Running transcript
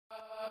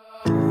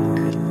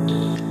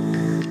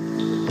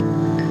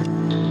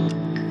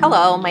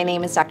Hello, my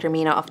name is Dr.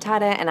 Mina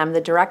Oftada, and I'm the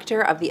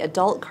director of the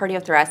Adult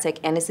Cardiothoracic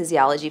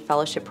Anesthesiology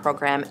Fellowship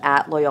Program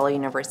at Loyola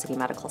University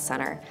Medical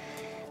Center.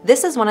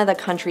 This is one of the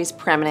country's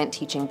preeminent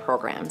teaching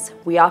programs.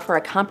 We offer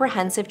a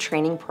comprehensive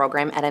training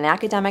program at an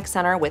academic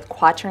center with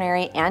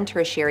quaternary and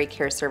tertiary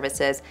care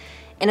services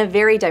in a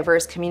very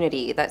diverse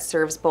community that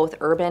serves both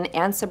urban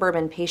and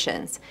suburban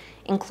patients,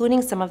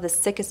 including some of the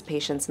sickest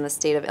patients in the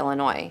state of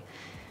Illinois.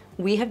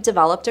 We have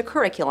developed a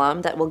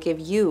curriculum that will give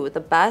you the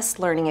best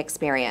learning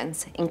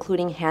experience,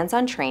 including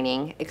hands-on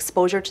training,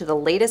 exposure to the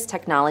latest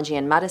technology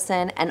in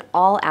medicine, and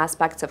all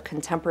aspects of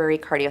contemporary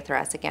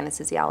cardiothoracic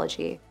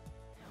anesthesiology.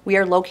 We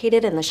are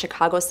located in the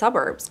Chicago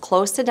suburbs,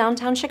 close to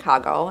downtown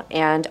Chicago,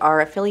 and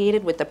are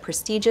affiliated with the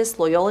prestigious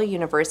Loyola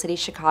University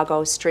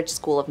Chicago Stritch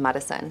School of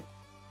Medicine.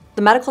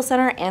 The medical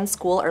center and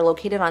school are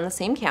located on the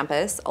same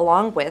campus,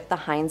 along with the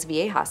Hines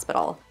VA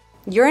Hospital.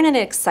 You're in an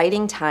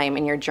exciting time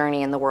in your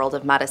journey in the world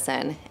of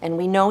medicine, and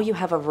we know you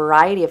have a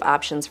variety of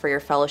options for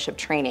your fellowship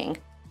training.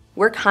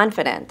 We're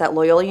confident that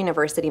Loyola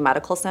University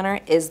Medical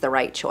Center is the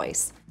right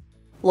choice.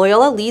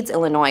 Loyola leads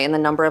Illinois in the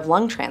number of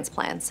lung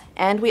transplants,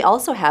 and we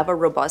also have a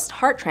robust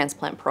heart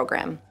transplant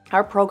program.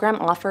 Our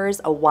program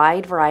offers a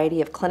wide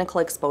variety of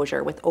clinical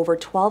exposure with over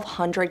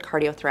 1,200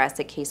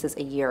 cardiothoracic cases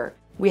a year.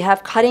 We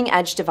have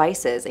cutting-edge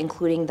devices,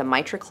 including the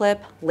MitraClip,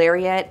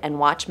 Lariat, and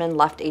Watchman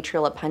left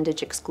atrial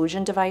appendage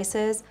exclusion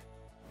devices,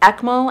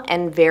 ECMO,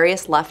 and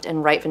various left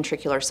and right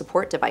ventricular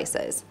support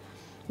devices.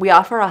 We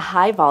offer a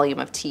high volume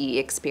of TE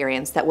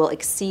experience that will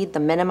exceed the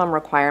minimum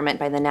requirement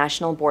by the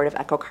National Board of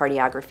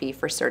Echocardiography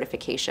for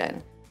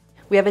certification.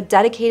 We have a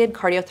dedicated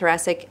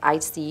cardiothoracic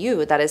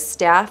ICU that is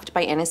staffed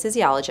by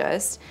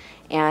anesthesiologists,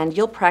 and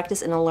you'll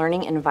practice in a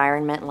learning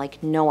environment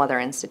like no other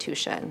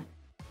institution.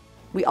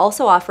 We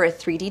also offer a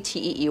 3D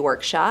TEE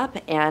workshop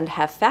and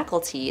have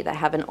faculty that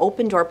have an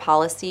open door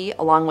policy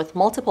along with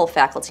multiple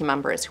faculty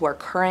members who are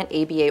current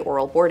ABA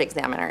oral board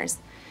examiners.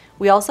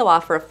 We also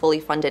offer a fully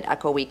funded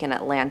Echo Week in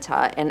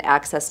Atlanta and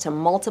access to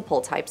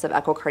multiple types of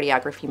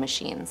echocardiography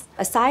machines.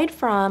 Aside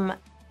from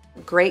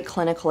great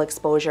clinical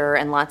exposure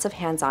and lots of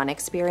hands-on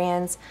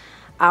experience,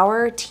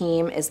 our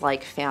team is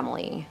like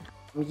family.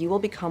 You will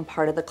become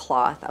part of the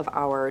cloth of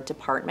our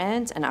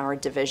department and our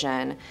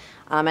division,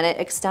 and it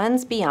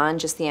extends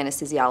beyond just the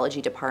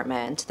anesthesiology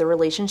department. The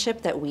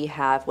relationship that we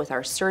have with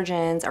our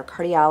surgeons, our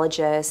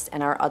cardiologists,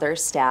 and our other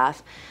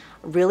staff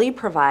really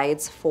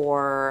provides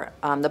for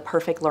the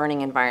perfect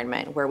learning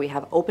environment where we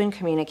have open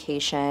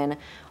communication,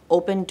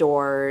 open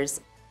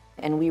doors,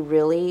 and we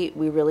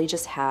really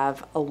just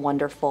have a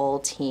wonderful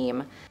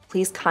team.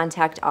 Please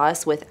contact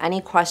us with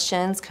any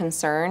questions,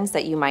 concerns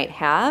that you might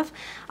have.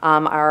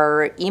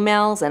 Our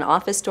emails and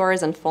office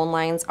doors and phone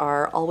lines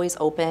are always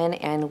open,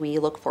 and we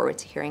look forward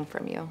to hearing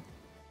from you.